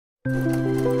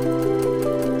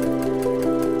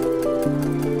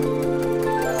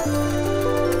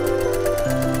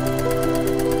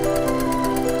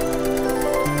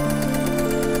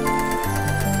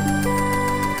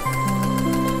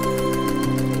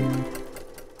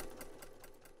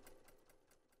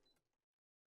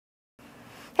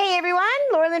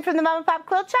From the Mom and Pop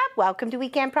Quilt Shop. Welcome to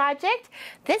Weekend Project.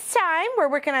 This time we're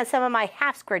working on some of my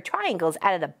half square triangles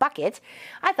out of the bucket.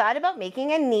 I thought about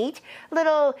making a neat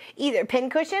little either pin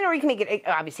cushion, or you can make it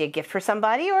obviously a gift for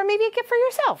somebody, or maybe a gift for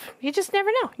yourself. You just never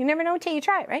know. You never know until you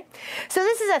try it, right? So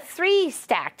this is a 3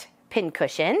 stacked pin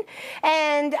cushion,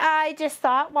 and I just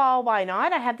thought, well, why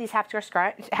not? I have these half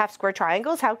square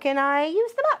triangles. How can I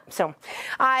use them up? So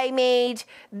I made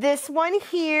this one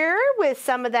here with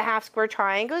some of the half square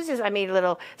triangles. I made a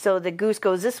little, so the goose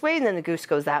goes this way and then the goose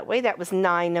goes that way. That was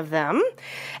 9 of them.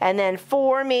 And then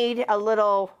 4 made a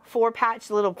little 4-patch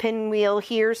little pinwheel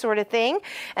here sort of thing.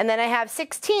 And then I have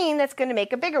 16 that's going to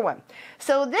make a bigger one.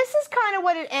 So this is kind of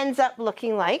what it ends up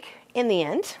looking like in the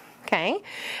end. Okay.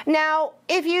 Now,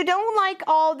 if you don't like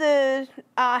all the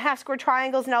half square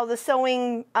triangles and all the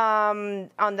sewing on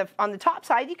the top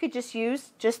side, you could just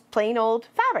use just plain old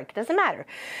fabric. It doesn't matter.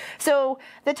 So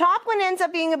the top one ends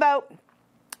up being about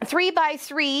 3 by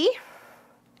 3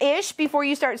 ish before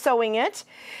you start sewing it,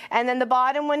 and then the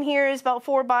bottom one here is about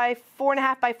 4 by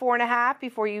 4.5 by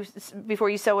 4.5 before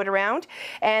you sew it around,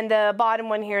 and the bottom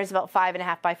one here is about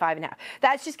 5.5 by 5.5.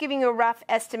 That's just giving you a rough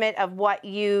estimate of what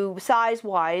you size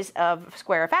wise of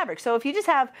square fabric. So if you just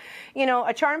have, you know,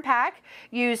 a charm pack,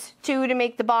 use 2 to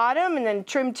make the bottom, and then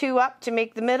trim 2 up to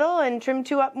make the middle, and trim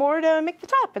 2 up more to make the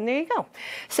top, and there you go.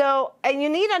 So, and you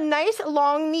need a nice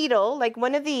long needle like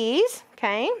one of these,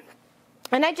 okay?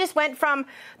 And I just went from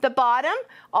the bottom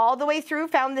all the way through,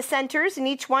 found the centers in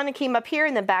each one, and came up here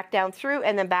and then back down through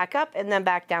and then back up and then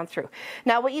back down through.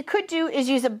 Now what you could do is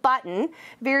use a button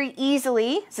very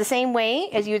easily. It's the same way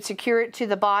as you would secure it to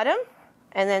the bottom,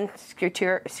 and then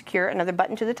secure another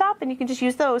button to the top, and you can just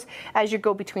use those as you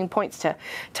go between points to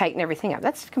tighten everything up.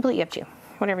 That's completely up to you,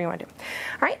 whatever you want to do.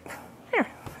 All right, there,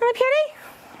 isn't that pretty?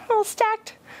 All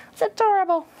stacked. It's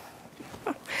adorable.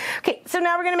 Okay, so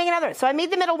now we're going to make another one. So I made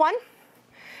the middle one,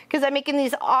 because I'm making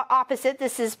these opposite.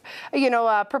 This is, you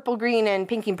know, purple, green, and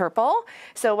pink and purple.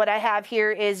 So what I have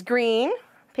here is green,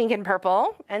 pink, and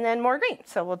purple, and then more green.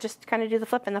 So we'll just kind of do the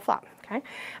flip and the flop, okay?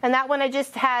 And that one I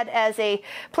just had as a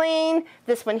plain.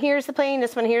 This one here's the plain.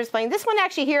 This one here's plain. This one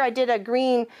actually here I did a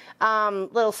green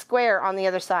little square on the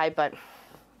other side, but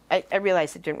I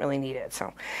realized it didn't really need it. So,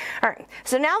 all right.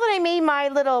 So now that I made my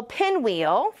little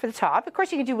pinwheel for the top, of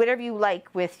course you can do whatever you like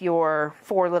with your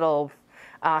 4 little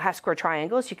half square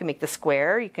triangles. You can make the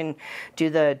square, you can do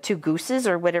the 2 gooses,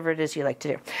 or whatever it is you like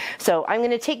to do. So I'm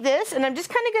going to take this, and I'm just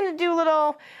kind of going to do a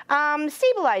little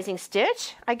stabilizing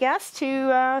stitch, I guess,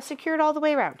 to secure it all the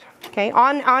way around. Okay,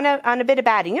 on a bit of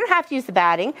batting. You don't have to use the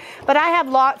batting, but I have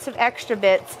lots of extra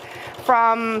bits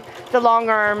from the long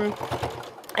arm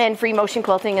and free motion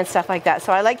quilting and stuff like that.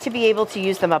 So I like to be able to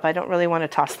use them up. I don't really want to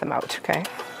toss them out. Okay,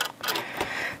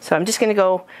 so I'm just going to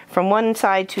go from one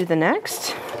side to the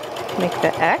next. Make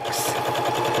the X.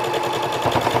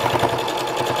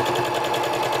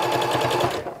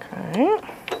 Okay.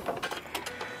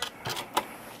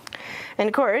 And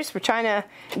of course, we're trying to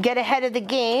get ahead of the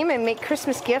game and make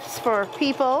Christmas gifts for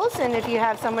peoples. And if you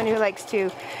have someone who likes to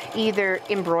either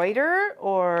embroider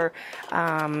or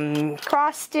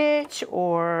cross stitch,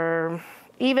 or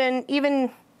even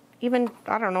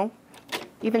I don't know,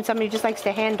 even somebody who just likes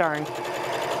to hand darn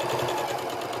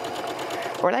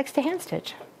or likes to hand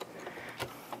stitch.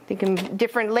 Thinking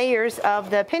different layers of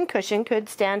the pin cushion could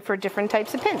stand for different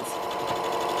types of pins.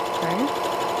 Okay.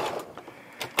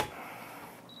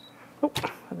 Oh,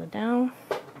 put it down.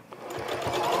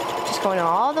 Just going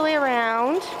all the way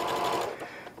around.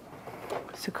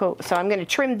 So cool. So I'm going to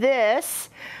trim this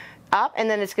up, and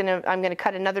then I'm going to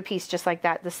cut another piece just like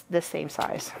that, this same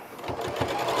size. Okay.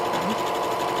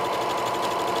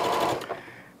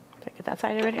 Did I get that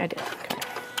side already? I did. Okay.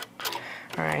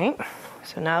 All right.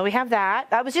 So now we have that.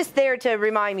 That was just there to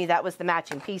remind me that was the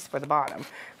matching piece for the bottom.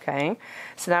 Okay,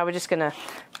 so now we're just gonna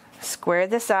square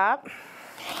this up,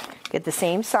 get the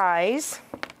same size.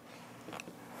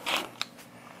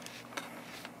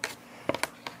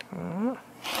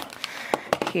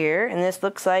 Here, and this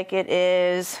looks like it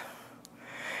is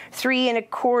 3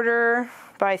 1/4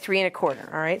 by 3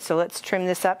 1/4. All right, so let's trim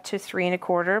this up to 3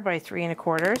 1/4 by 3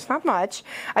 1/4. It's not much.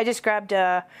 I just grabbed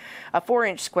a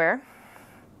 4-inch square.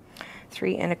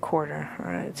 3 1/4.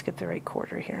 All right, let's get the right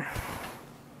quarter here.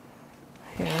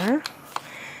 Here,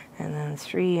 and then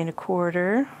 3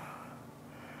 1/4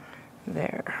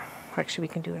 there. Actually, we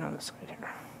can do it on the side here.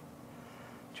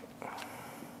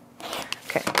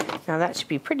 Okay, now that should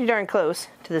be pretty darn close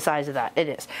to the size of that. It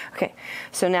is. Okay,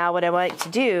 so now what I like to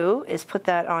do is put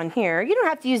that on here. You don't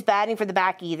have to use batting for the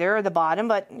back either, or the bottom,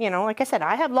 but you know, like I said,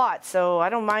 I have lots, so I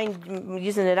don't mind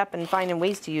using it up and finding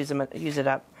ways to use it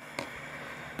up.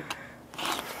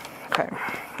 Okay,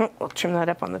 we'll trim that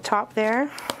up on the top there.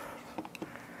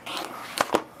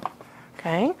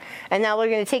 Okay, and now we're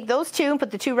going to take those two and put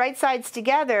the two right sides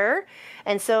together.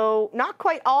 And so not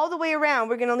quite all the way around.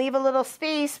 We're going to leave a little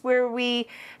space where we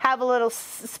have a little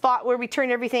spot where we turn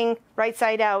everything right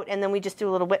side out, and then we just do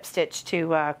a little whip stitch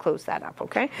to close that up,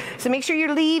 okay? So make sure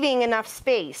you're leaving enough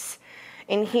space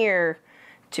in here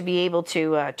to be able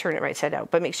to turn it right side out.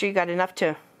 But make sure you got enough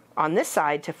to on this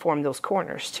side to form those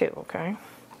corners too, okay?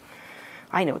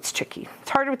 I know it's tricky. It's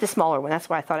harder with the smaller one. That's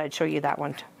why I thought I'd show you that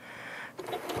one.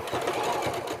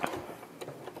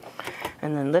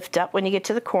 And then lift up when you get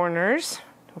to the corners.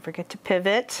 Don't forget to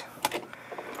pivot.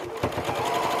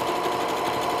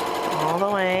 All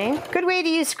the way. Good way to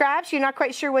use scraps you're not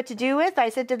quite sure what to do with. I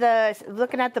said to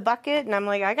looking at the bucket, and I'm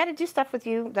like, I got to do stuff with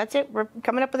you. That's it. We're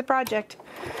coming up with a project.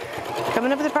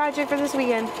 Coming up with a project for this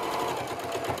weekend.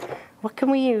 What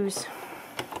can we use?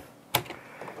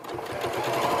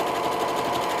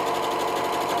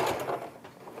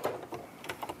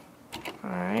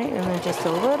 All right, and then just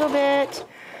a little bit.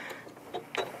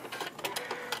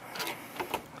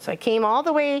 So I came all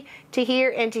the way to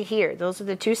here and to here. Those are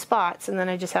the two spots, and then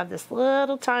I just have this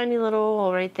little tiny little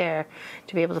hole right there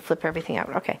to be able to flip everything out.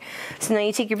 Okay, so now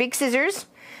you take your big scissors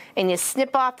and you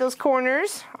snip off those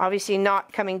corners, obviously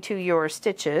not coming to your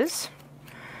stitches.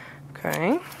 Okay,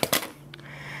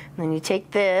 and then you take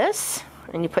this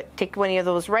and you take one of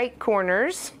those right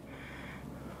corners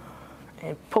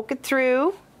and poke it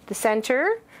through the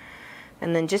center.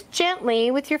 And then just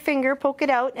gently with your finger poke it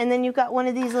out, and then you've got one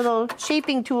of these little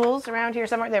shaping tools around here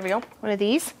somewhere. There we go, one of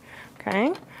these.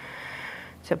 Okay,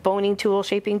 it's a boning tool,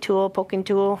 shaping tool, poking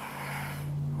tool.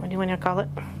 What do you want to call it?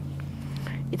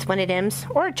 It's one of them's,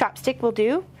 or a chopstick will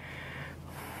do.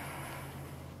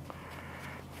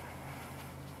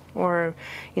 Or,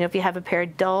 you know, if you have a pair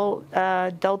of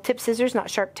dull tip scissors,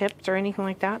 not sharp tips or anything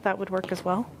like that, that would work as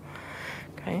well.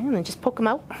 Okay, and then just poke them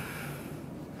out.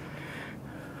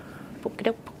 Poke it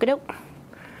out, poke it out.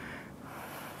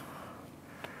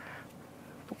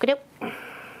 Poke it out.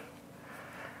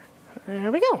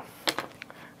 There we go.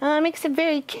 Makes it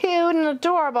very cute and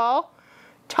adorable.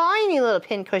 Tiny little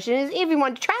pin cushion. If you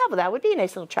want to travel, that would be a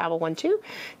nice little travel one too.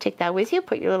 Take that with you,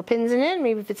 put your little pins in it,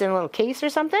 maybe if it's in a little case or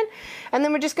something. And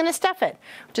then we're just going to stuff it.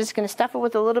 We're just going to stuff it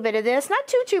with a little bit of this. Not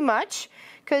too much,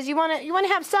 because you want to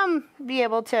have some be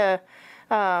able to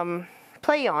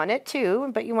play on it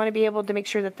too, but you want to be able to make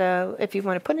sure that if you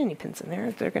want to put any pins in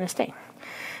there, they're going to stay.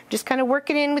 Just kind of work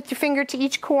it in with your finger to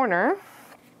each corner.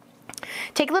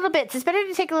 Take little bits. It's better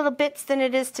to take little bits than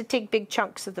it is to take big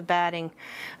chunks of the batting,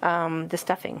 the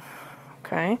stuffing,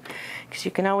 okay? Because you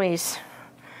can always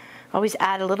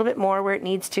add a little bit more where it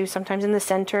needs to, sometimes in the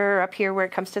center or up here where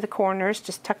it comes to the corners.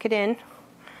 Just tuck it in,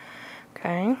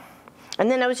 okay?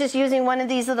 And then I was just using one of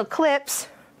these little clips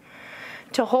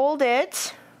to hold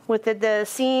it with the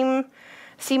seam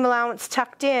allowance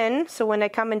tucked in, so when I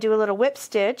come and do a little whip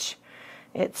stitch,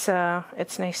 it's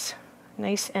nice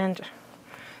and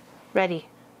ready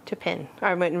to pin,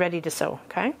 or ready to sew,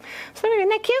 okay? So isn't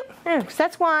that cute? Yeah, so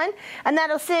that's one, and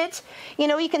that'll sit, you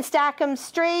know, you can stack them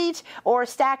straight or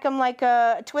stack them like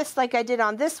a twist like I did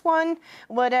on this one,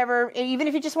 whatever, even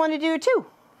if you just want to do two.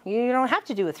 You don't have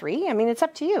to do a three. I mean, it's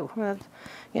up to you.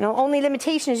 You know, only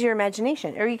limitation is your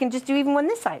imagination, or you can just do even one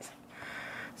this size.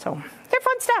 So they're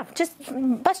fun stuff.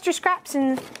 Just bust your scraps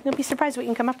and you'll be surprised what you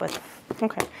can come up with.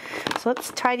 Okay, so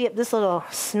let's tidy up this little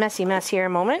messy mess here a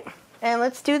moment. And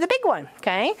let's do the big one,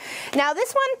 okay? Now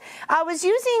this one, I was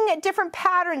using different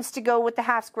patterns to go with the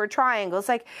half square triangles.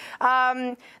 Like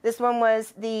this one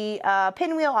was the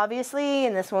pinwheel, obviously,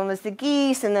 and this one was the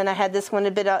geese, and then I had this one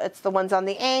a bit, it's the ones on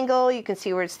the angle. You can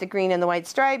see where it's the green and the white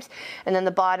stripes. And then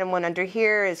the bottom one under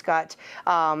here has got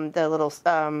the little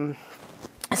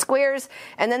squares.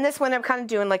 And then this one I'm kind of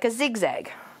doing like a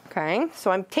zigzag. Okay,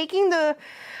 so I'm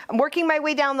working my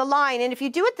way down the line, and if you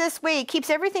do it this way, it keeps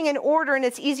everything in order and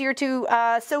it's easier to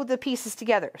sew the pieces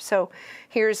together. So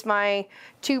here's my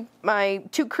two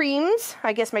creams,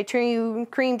 I guess my two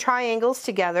cream triangles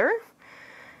together,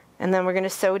 and then we're going to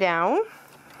sew down.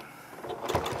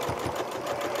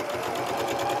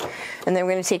 And then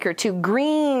we're going to take our two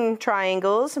green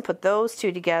triangles and put those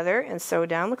two together and sew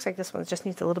down. Looks like this one just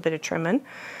needs a little bit of trimming.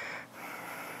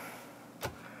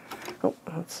 Oh,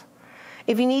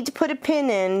 if you need to put a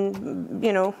pin in,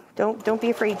 you know, don't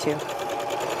be afraid to.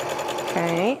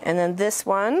 Okay, and then this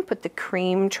one, put the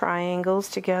cream triangles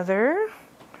together.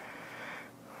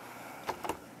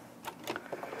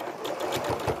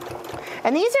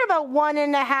 And these are about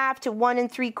 1.5 to 1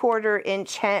 3/4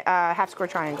 inch half square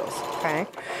triangles, okay?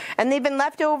 And they've been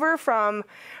left over from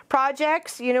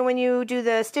projects. You know, when you do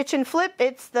the stitch and flip,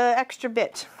 it's the extra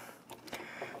bit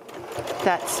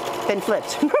that's been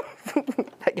flipped,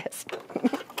 I guess.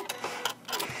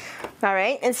 All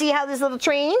right, and see how this little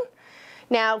train?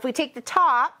 Now, if we take the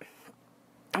top,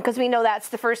 because we know that's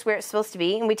the first where it's supposed to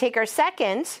be, and we take our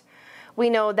second, we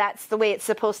know that's the way it's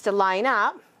supposed to line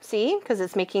up. See, because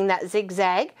it's making that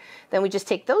zigzag. Then we just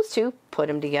take those two, put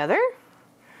them together,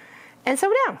 and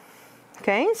sew down.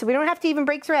 Okay, so we don't have to even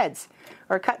break threads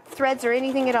or cut threads or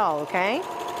anything at all, okay?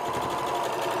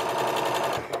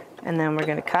 And then we're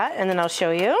gonna cut, and then I'll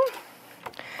show you.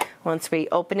 Once we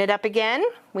open it up again,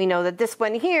 we know that this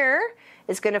one here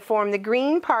is gonna form the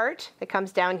green part that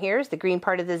comes down here, is the green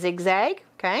part of the zigzag,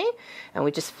 okay? And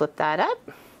we just flip that up,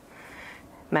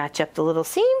 match up the little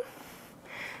seam,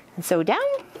 and sew down.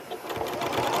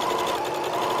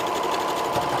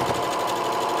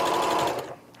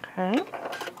 Okay.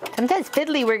 Sometimes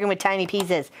fiddly working with tiny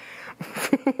pieces.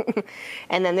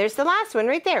 And then there's the last one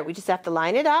right there. We just have to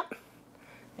line it up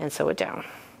and sew it down.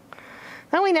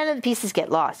 That way none of the pieces get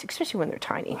lost, especially when they're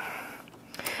tiny.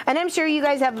 And I'm sure you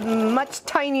guys have much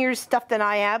tinier stuff than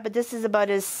I have, but this is about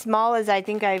as small as I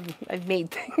think I've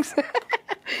made things.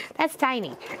 That's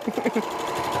tiny.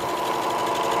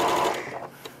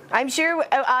 I'm sure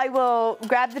I will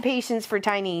grab the patience for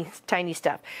tiny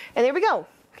stuff. And there we go.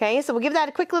 Okay, so we'll give that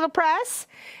a quick little press,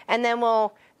 and then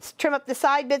we'll trim up the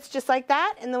side bits just like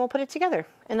that, and then we'll put it together.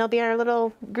 And there'll be our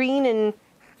little green and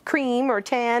cream or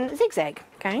tan zigzag,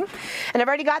 okay? And I've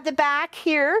already got the back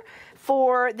here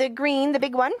for the green, the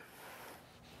big one.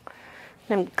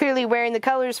 I'm clearly wearing the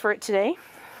colors for it today.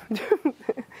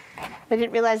 I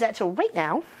didn't realize that till right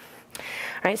now.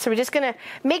 All right, so we're just gonna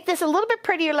make this a little bit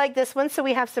prettier like this one, so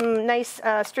we have some nice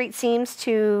straight seams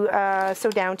to sew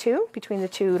down to between the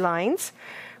two lines.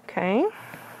 Okay.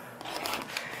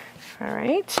 All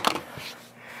right.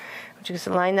 We're just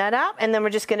gonna line that up, and then we're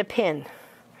just gonna pin.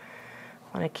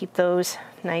 I want to keep those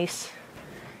nice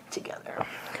together.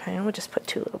 Okay, we'll just put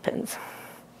 2 little pins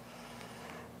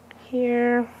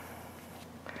here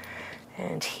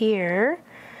and here.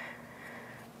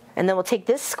 And then we'll take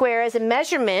this square as a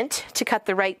measurement to cut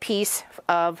the right piece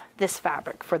of this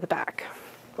fabric for the back,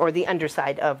 or the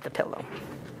underside of the pillow,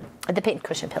 the pin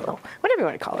cushion pillow, whatever you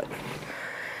want to call it.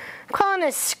 I'm calling it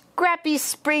a scrappy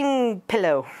spring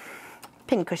pillow,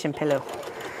 pin cushion pillow.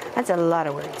 That's a lot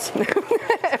of words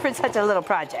for such a little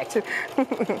project.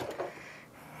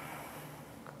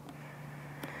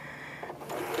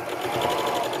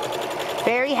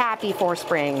 Very happy for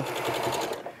spring.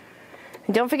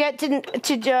 And don't forget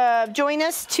to join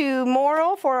us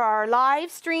tomorrow for our live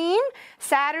stream,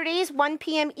 Saturdays, 1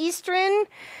 p.m. Eastern.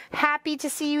 Happy to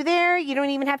see you there. You don't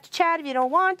even have to chat if you don't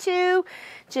want to.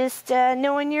 Just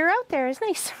knowing you're out there is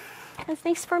nice. That's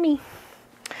nice for me.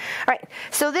 All right,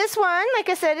 so this one, like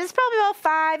I said, is probably about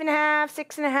 5.5,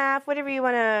 6.5, whatever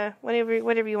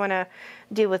you wanna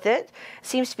do with it.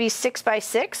 Seems to be 6 by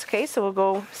 6. Okay, so we'll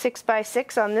go 6 by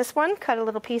 6 on this one. Cut a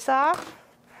little piece off.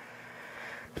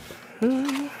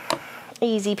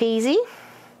 Easy peasy.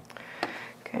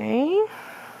 Okay.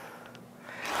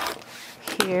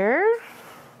 Here.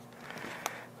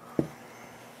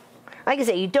 Like I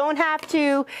say, you don't have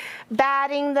to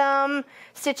batting them,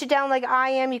 stitch it down like I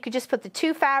am. You could just put the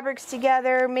 2 fabrics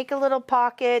together, make a little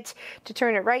pocket to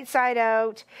turn it right side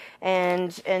out,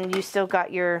 and you still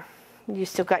got your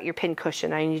pin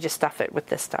cushion, and you just stuff it with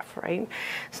this stuff, right?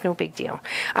 It's no big deal.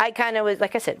 I kind of was,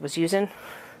 like I said, was using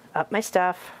up my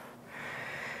stuff.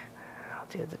 I'll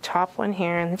do the top one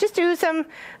here, and just do some,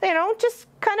 just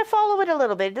kind of follow it a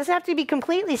little bit. It doesn't have to be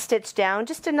completely stitched down,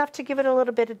 just enough to give it a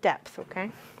little bit of depth, okay?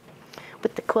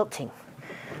 With the quilting.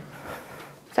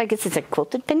 So I guess it's a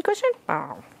quilted pin cushion?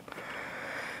 Oh.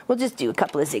 We'll just do a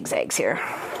couple of zigzags here.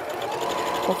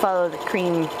 We'll follow the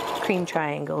cream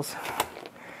triangles.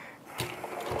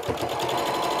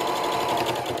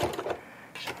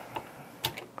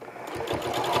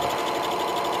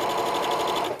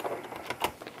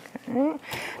 Okay.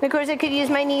 And of course I could use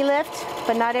my knee lift,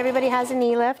 but not everybody has a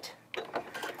knee lift.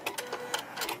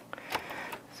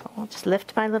 So I'll just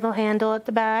lift my little handle at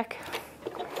the back.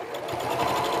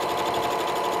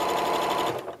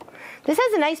 This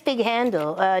has a nice big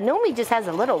handle. Nomi just has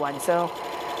a little one, so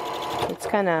it's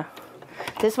kind of,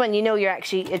 this one, you're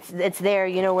actually, it's there,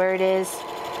 you know where it is.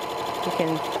 You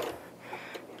can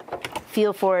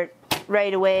feel for it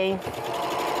right away.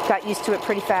 Got used to it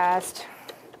pretty fast.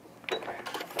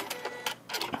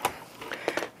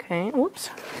 Okay, whoops.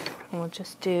 We'll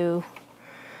just do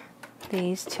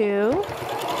these two.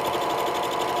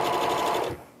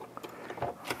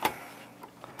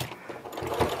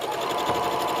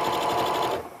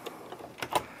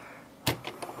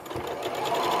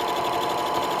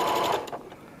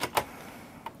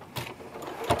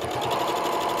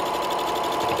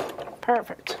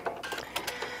 Perfect.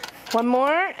 One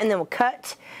more, and then we'll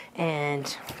cut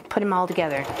and put them all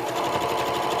together.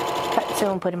 Cut,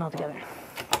 sew, and put them all together.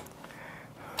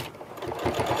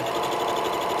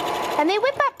 And they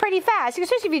whip up pretty fast,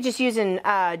 especially if you're just using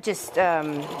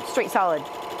straight solid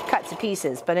cuts of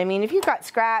pieces. But I mean, if you've got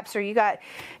scraps or you got,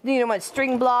 you know what,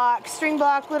 string block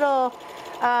little,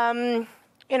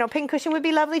 you know, pin cushion would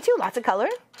be lovely too. Lots of color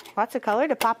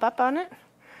to pop up on it.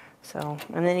 So,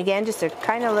 and then again, just a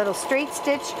kind of little straight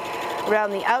stitch around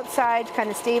the outside to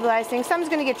kind of stabilize things. Some's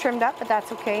going to get trimmed up, but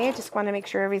that's okay. I just want to make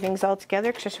sure everything's all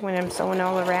together, especially when I'm sewing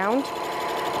all around.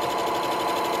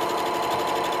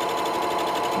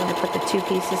 I'm going to put the two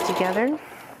pieces together.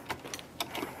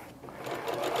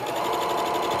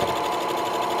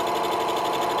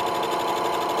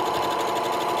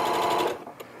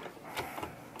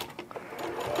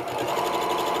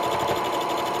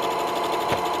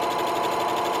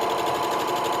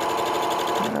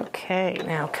 Okay,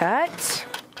 now cut,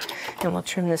 and we'll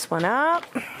trim this one up.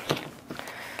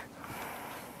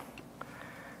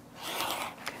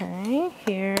 Okay,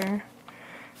 here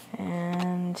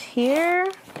and here,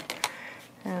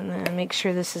 and then make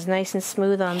sure this is nice and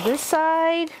smooth on this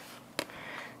side,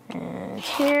 and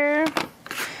here.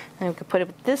 And we can put it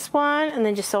with this one, and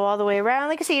then just sew all the way around.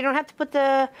 Like I say, you don't have to put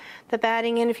the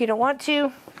batting in if you don't want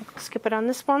to. Skip it on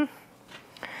this one.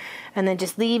 And then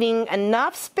just leaving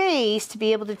enough space to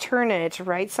be able to turn it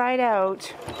right side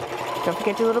out. Don't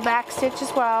forget to do a little back stitch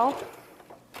as well.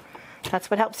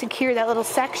 That's what helps secure that little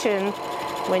section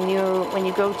when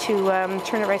you go to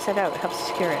turn it right side out. It helps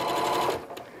secure it.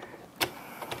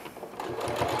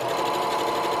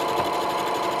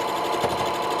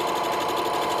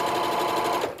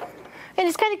 And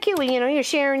it's kind of cute when, you know, you're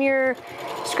sharing your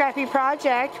scrappy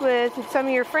project with some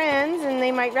of your friends, and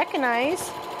they might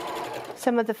recognize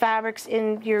some of the fabrics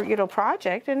in your little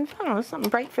project, and I don't know,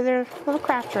 something bright for their little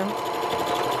craft room.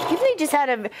 Even they just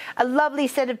had a lovely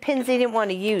set of pins they didn't want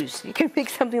to use, you can make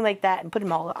something like that and put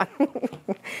them all on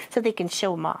so they can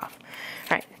show them off.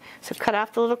 All right, so cut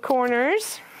off the little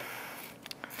corners.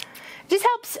 It just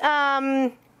helps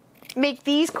make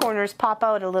these corners pop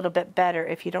out a little bit better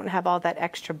if you don't have all that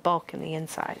extra bulk in the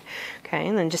inside. Okay,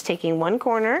 and then just taking one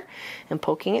corner and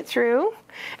poking it through.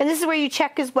 And this is where you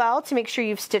check as well to make sure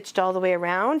you've stitched all the way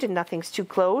around and nothing's too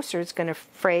close or it's going to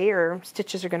fray or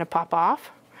stitches are going to pop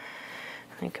off.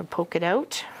 And you can poke it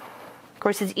out. Of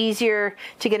course, it's easier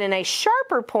to get a nice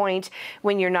sharper point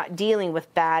when you're not dealing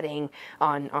with batting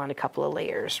on a couple of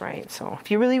layers, right? So if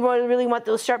you really want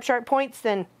those sharp points,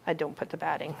 then I don't put the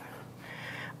batting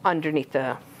underneath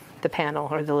the panel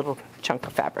or the little chunk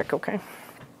of fabric, okay?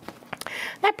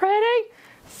 Isn't that pretty?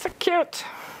 So cute.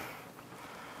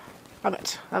 Love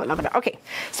it, love it, love it. Okay,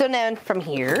 so now from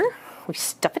here, we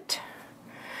stuff it.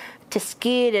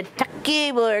 Tisky,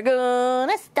 tucky, we're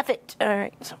gonna stuff it. All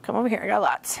right, so come over here, I got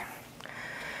lots.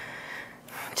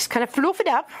 Just kind of fluff it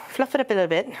up a little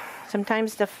bit.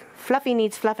 Sometimes the fluffy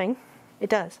needs fluffing.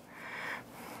 It does.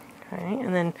 All right,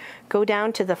 and then go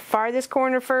down to the farthest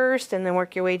corner first and then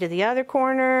work your way to the other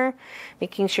corner,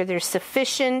 making sure there's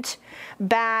sufficient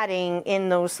batting in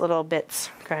those little bits,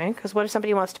 okay? Because what if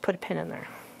somebody wants to put a pin in there?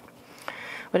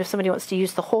 What if somebody wants to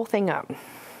use the whole thing up?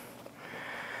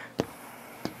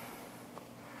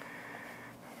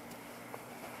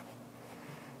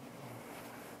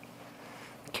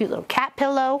 Cute little cat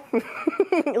pillow,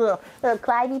 little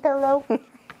Clydie pillow.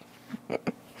 I'm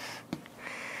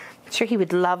sure he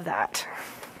would love that.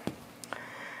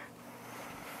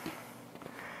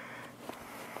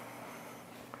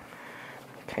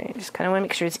 Okay, just kind of want to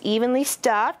make sure it's evenly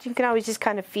stuffed. You can always just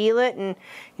kind of feel it, and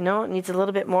you know, it needs a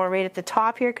little bit more right at the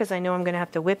top here because I know I'm going to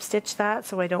have to whip stitch that,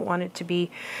 so I don't want it to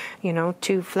be, you know,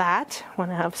 too flat. I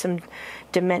want to have some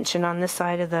dimension on this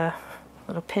side of the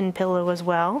little pin pillow as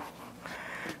well.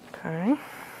 Okay.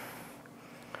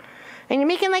 And you're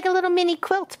making like a little mini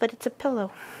quilt, but it's a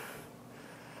pillow.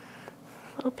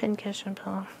 Little pin cushion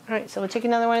pillow. All right, so we'll take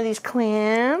another one of these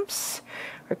clamps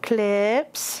or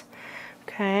clips.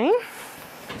 Okay,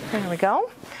 there we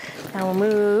go. Now we'll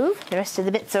move the rest of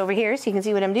the bits over here so you can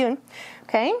see what I'm doing.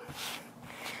 Okay,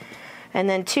 and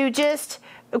then to just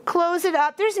close it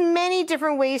up. There's many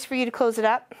different ways for you to close it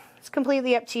up. It's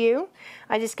completely up to you.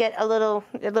 I just get a little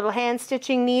hand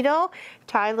stitching needle,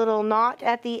 tie a little knot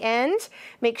at the end.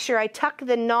 Make sure I tuck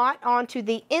the knot onto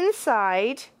the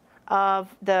inside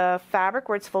of the fabric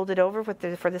where it's folded over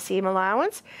for the seam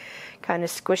allowance. Kind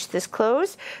of squish this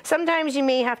closed. Sometimes you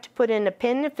may have to put in a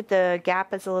pin if the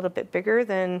gap is a little bit bigger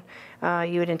than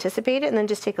you would anticipate it, and then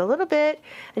just take a little bit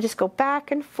and just go back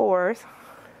and forth,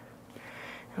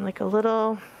 and like a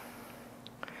little,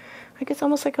 I guess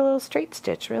almost like a little straight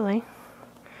stitch, really.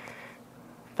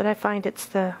 But I find it's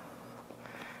the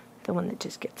one that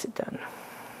just gets it done.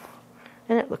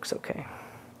 And it looks okay.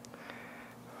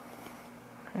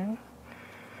 Okay. And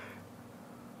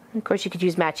of course, you could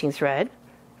use matching thread.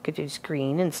 You could use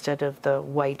green instead of the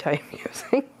white I'm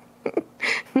using.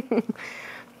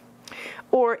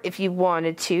 Or if you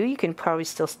wanted to, you can probably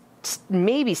still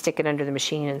maybe stick it under the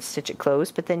machine and stitch it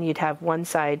closed, but then you'd have one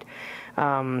side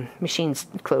machine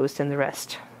closed and the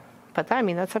rest. But I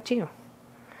mean, that's up to you.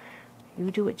 You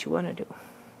do what you want to do.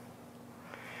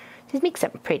 Just make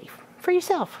something pretty for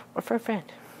yourself or for a friend.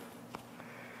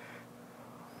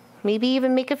 Maybe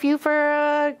even make a few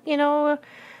for, you know,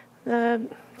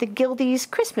 the Gildy's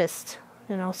Christmas,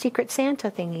 you know, Secret Santa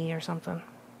thingy or something.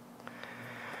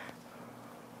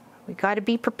 We got to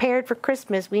be prepared for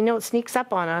Christmas. We know it sneaks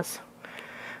up on us.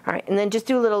 All right, and then just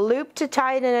do a little loop to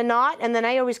tie it in a knot, and then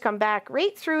I always come back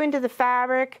right through into the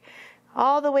fabric,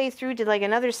 all the way through to like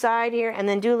another side here, and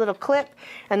then do a little clip,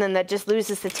 and then that just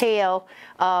loses the tail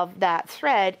of that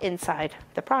thread inside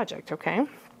the project, okay?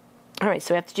 All right,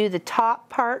 so we have to do the top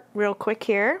part real quick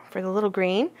here for the little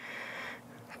green.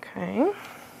 Okay.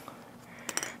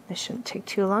 This shouldn't take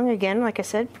too long. Again, like I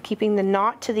said, keeping the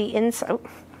knot to the inside. Oh,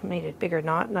 I made a bigger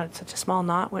knot, not such a small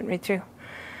knot, went right through.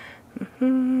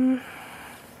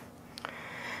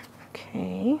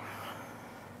 Okay.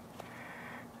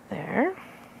 There.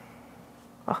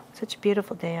 Oh, such a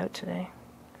beautiful day out today.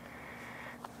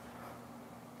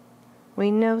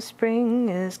 We know spring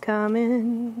is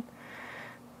coming.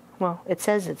 Well, it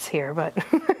says it's here, but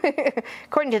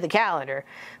according to the calendar.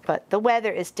 But the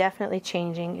weather is definitely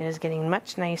changing. It is getting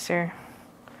much nicer.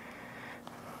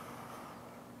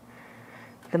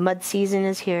 The mud season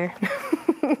is here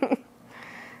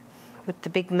with the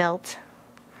big melt.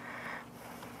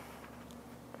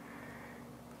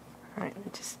 All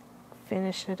right, just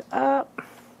finish it up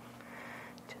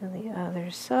to the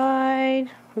other side.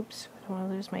 Oops, I don't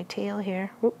want to lose my tail here.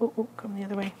 Come the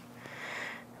other way.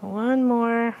 One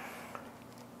more.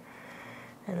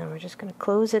 And then we're just going to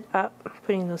close it up,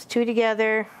 putting those two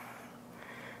together.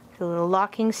 Do a little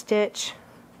locking stitch,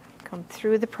 come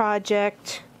through the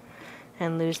project,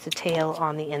 and lose the tail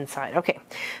on the inside. Okay,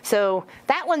 so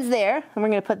that one's there, and we're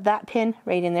going to put that pin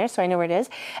right in there so I know where it is.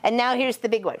 And now here's the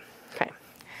big one. Okay,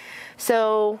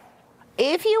 so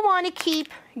if you want to keep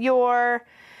your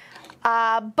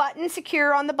button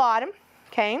secure on the bottom,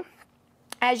 okay,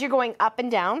 as you're going up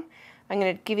and down, I'm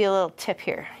going to give you a little tip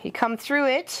here. You come through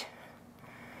it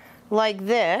like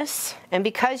this, and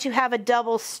because you have a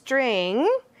double string,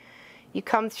 you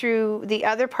come through the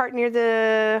other part near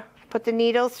the, put the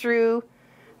needle through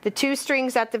the two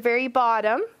strings at the very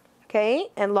bottom, okay,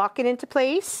 and lock it into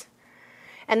place.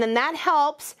 And then that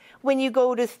helps when you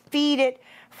go to feed it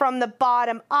from the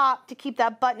bottom up to keep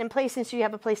that button in place, and so you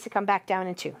have a place to come back down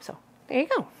into. So there you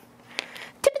go.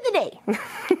 Tip of the day.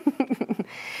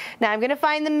 Now I'm going to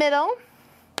find the middle,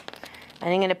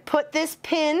 and I'm going to put this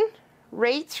pin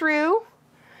right through.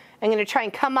 I'm going to try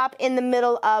and come up in the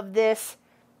middle of this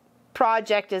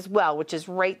project as well, which is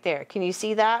right there. Can you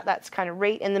see that? That's kind of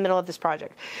right in the middle of this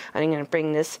project. I'm going to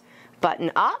bring this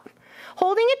button up,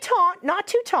 holding it taut, not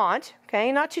too taut,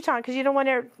 okay, not too taut because you don't want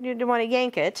to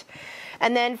yank it,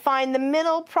 and then find the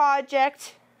middle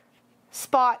project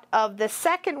spot of the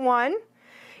second one.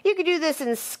 You could do this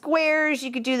in squares,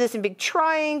 you could do this in big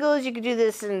triangles, you could do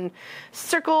this in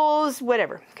circles,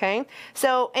 whatever, okay?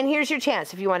 So, and here's your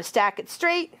chance. If you want to stack it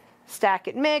straight, stack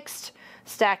it mixed,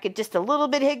 stack it just a little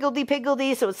bit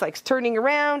higgledy-piggledy so it's like turning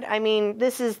around. I mean,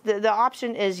 this is, the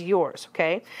option is yours,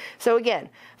 okay? So again,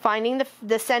 finding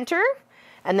the center,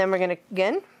 and then we're going to,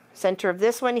 again, center of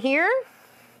this one here,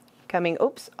 coming,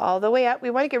 oops, all the way up.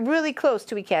 We want to get really close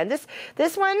to we can.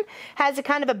 This one has a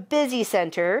kind of a busy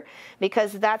center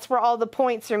because that's where all the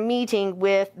points are meeting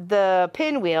with the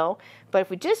pinwheel. But if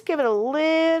we just give it a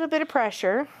little bit of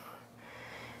pressure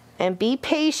and be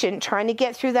patient, trying to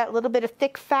get through that little bit of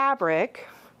thick fabric,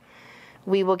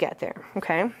 we will get there,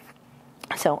 okay?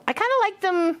 So I kind of like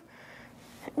them,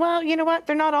 well, you know what?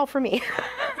 They're not all for me.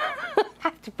 I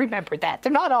have to remember that.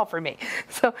 They're not all for me.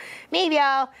 So maybe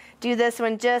I'll do this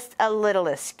one just a little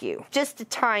askew. Just a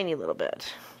tiny little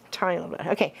bit. Tiny little bit.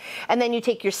 Okay. And then you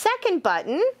take your second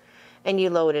button and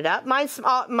you load it up.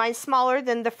 Mine's smaller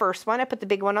than the first one. I put the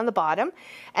big one on the bottom.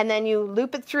 And then you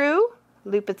loop it through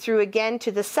again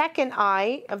to the second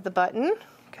eye of the button.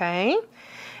 okay?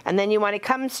 And then you want to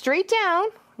come straight down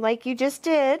like you just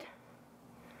did,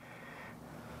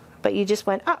 but you just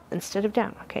went up instead of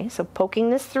down, okay? So poking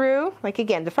this through, like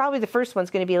again, probably the first one's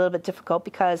going to be a little bit difficult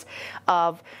because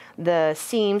of the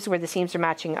seams, where the seams are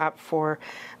matching up for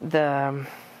the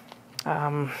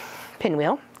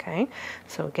pinwheel, okay?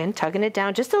 So again, tugging it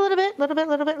down just a little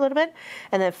bit,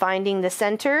 and then finding the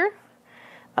center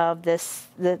of this,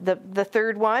 the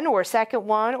third one or second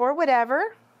one or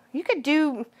whatever. You could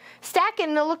do stacking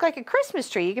and it'll look like a Christmas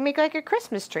tree. You can make like a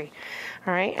Christmas tree.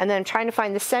 All right, and then I'm trying to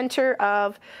find the center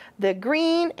of the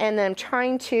green, and then I'm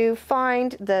trying to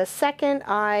find the second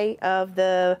eye of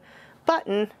the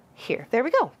button here. There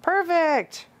we go.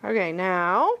 Perfect. Okay,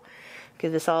 now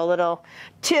give this all a little,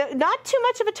 not too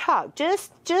much of a tug,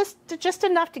 just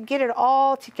enough to get it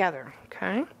all together.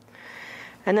 Okay,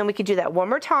 and then we could do that one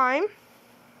more time,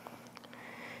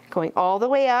 going all the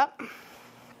way up.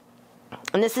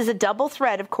 And this is a double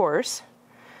thread, of course.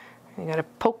 You gotta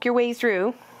poke your way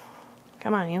through.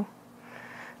 Come on, you.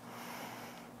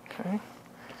 Okay.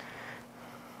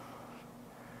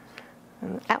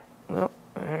 And out. Oh,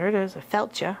 there it is. I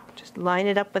felt you. Just line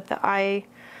it up with the eye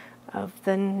of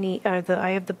the knee, or the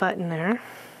eye of the button there,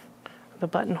 the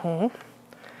buttonhole.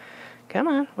 Come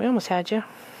on, we almost had you.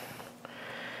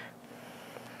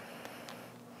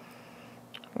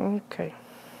 Okay.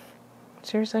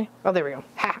 Seriously? Oh, there we go.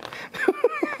 Ha!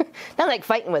 Not like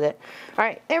fighting with it. All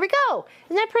right, there we go.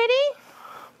 Isn't that pretty?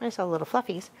 Nice all little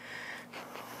fluffies.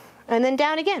 And then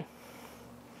down again.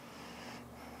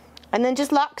 And then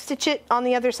just lock stitch it on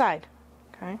the other side.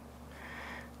 Okay.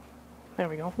 There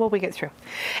we go. We'll get through.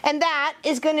 And that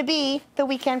is going to be the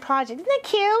weekend project. Isn't that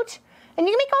cute? And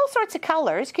you can make all sorts of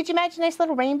colors. Could you imagine a nice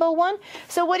little rainbow one?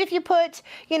 So what if you put,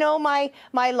 you know, my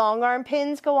long arm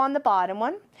pins go on the bottom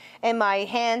one, and my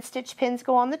hand stitch pins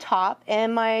go on the top,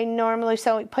 and my normally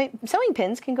sewing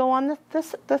pins can go on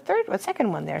the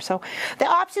second one there. So the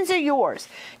options are yours.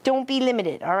 Don't be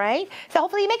limited, all right? So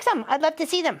hopefully you make some. I'd love to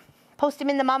see them. Post them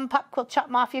in the Mom and Pop Quilt Shop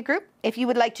Mafia group if you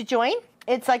would like to join.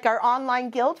 It's like our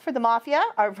online guild for the Mafia,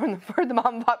 or for the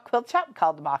Mom and Pop Quilt Shop,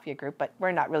 called the Mafia group, but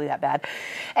we're not really that bad.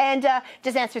 And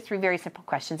just answer 3 very simple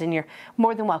questions, and you're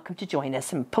more than welcome to join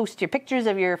us and post your pictures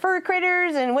of your fur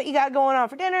critters and what you got going on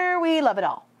for dinner. We love it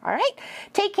all. All right?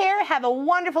 Take care. Have a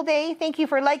wonderful day. Thank you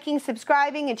for liking,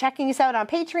 subscribing, and checking us out on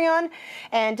Patreon.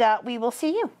 And we will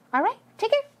see you. All right? Take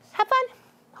care. Have fun.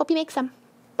 Hope you make some.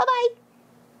 Bye-bye.